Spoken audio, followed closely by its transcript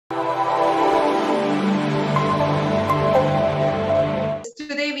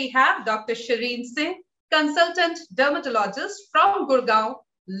have Dr. Shireen Singh, consultant dermatologist from Gurgaon,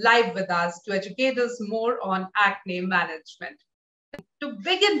 live with us to educate us more on acne management. To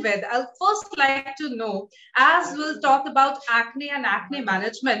begin with, I'll first like to know, as we'll talk about acne and acne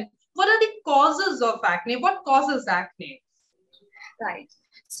management, what are the causes of acne? What causes acne? Right.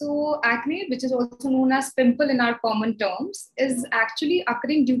 So acne, which is also known as pimple in our common terms, is actually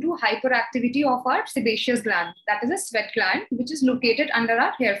occurring due to hyperactivity of our sebaceous gland. That is a sweat gland, which is located under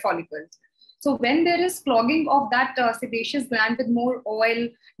our hair follicles. So when there is clogging of that sebaceous gland with more oil,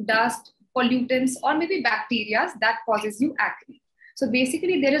 dust, pollutants, or maybe bacteria, that causes you acne. So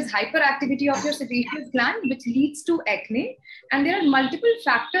basically, there is hyperactivity of your sebaceous gland, which leads to acne. And there are multiple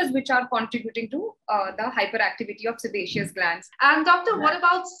factors which are contributing to the hyperactivity of sebaceous glands. And doctor, what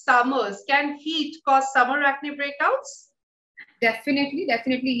about summers? Can heat cause summer acne breakouts? Definitely,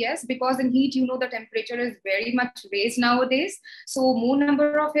 yes. Because in heat, the temperature is very much raised nowadays. So more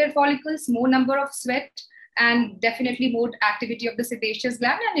number of hair follicles, more number of sweat, and definitely more activity of the sebaceous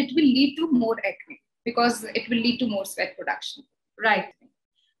gland. And it will lead to more acne because it will lead to more sweat production. Right.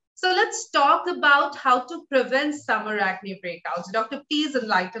 So let's talk about how to prevent summer acne breakouts. Doctor, please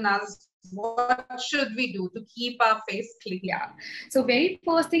enlighten us. What should we do to keep our face clean? Yeah. So very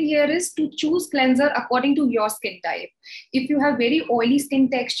first thing here is to choose cleanser according to your skin type. If you have very oily skin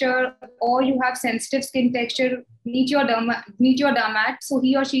texture or you have sensitive skin texture, meet your dermat, so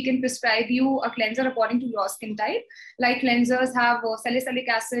he or she can prescribe you a cleanser according to your skin type. Like cleansers have salicylic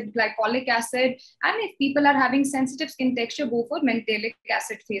acid, glycolic acid, and if people are having sensitive skin texture, go for mentalic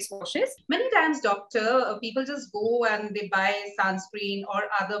acid face washes. Many times, doctor, people just go and they buy sunscreen or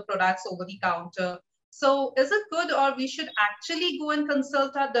other products over the counter. So is it good, or we should actually go and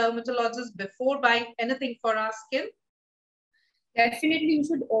consult our dermatologist before buying anything for our skin? Definitely, you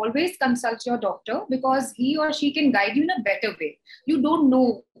should always consult your doctor because he or she can guide you in a better way. You don't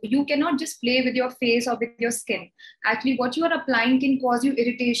know. You cannot just play with your face or with your skin. Actually, what you are applying can cause you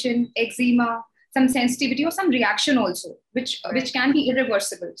irritation, eczema, some sensitivity or some reaction also, which can be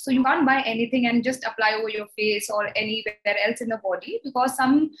irreversible. So you can't buy anything and just apply over your face or anywhere else in the body because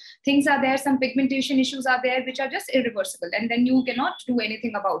some things are there, some pigmentation issues are there, which are just irreversible. And then you cannot do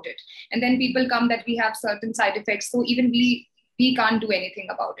anything about it. And then people come that we have certain side effects. So even we can't do anything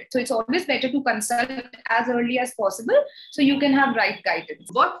about it. So it's always better to consult as early as possible so you can have right guidance.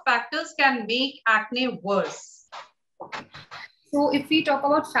 What factors can make acne worse? So if we talk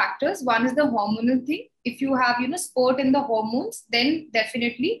about factors, one is the hormonal thing. If you have, spurt in the hormones, then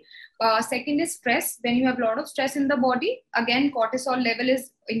definitely. Second is stress. When you have a lot of stress in the body, again, cortisol level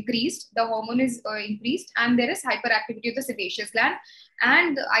is increased, the hormone is increased, and there is hyperactivity of the sebaceous gland.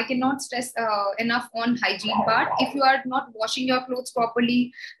 And I cannot stress enough on hygiene part. If you are not washing your clothes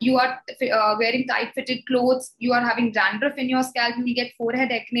properly, you are wearing tight-fitted clothes, you are having dandruff in your scalp, you will get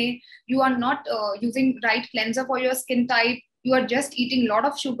forehead acne, you are not using right cleanser for your skin type, you are just eating a lot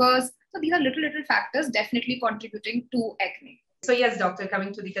of sugars. So these are little factors definitely contributing to acne. So yes, doctor,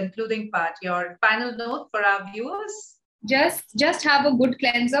 coming to the concluding part, your final note for our viewers? Just have a good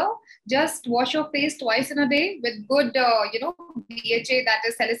cleanser. Just wash your face twice in a day with good, BHA, that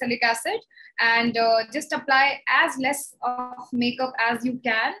is salicylic acid, and just apply as less of makeup as you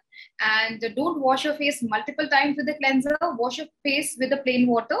can. And don't wash your face multiple times with the cleanser. Wash your face with the plain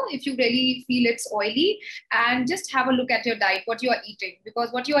water if you really feel it's oily. And just have a look at your diet, what you are eating,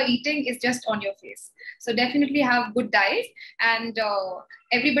 because what you are eating is just on your face. So definitely have good diet. And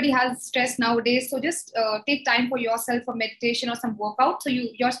everybody has stress nowadays. So just take time for yourself for meditation or some workout so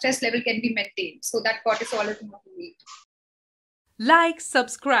your stress level can be maintained. So that cortisol is not needed. Like,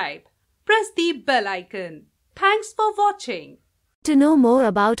 subscribe, press the bell icon. Thanks for watching. To know more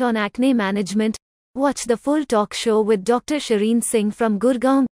about on acne management, watch the full talk show with Dr. Shireen Singh from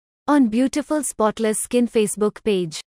Gurgaon on Beautiful Spotless Skin Facebook page.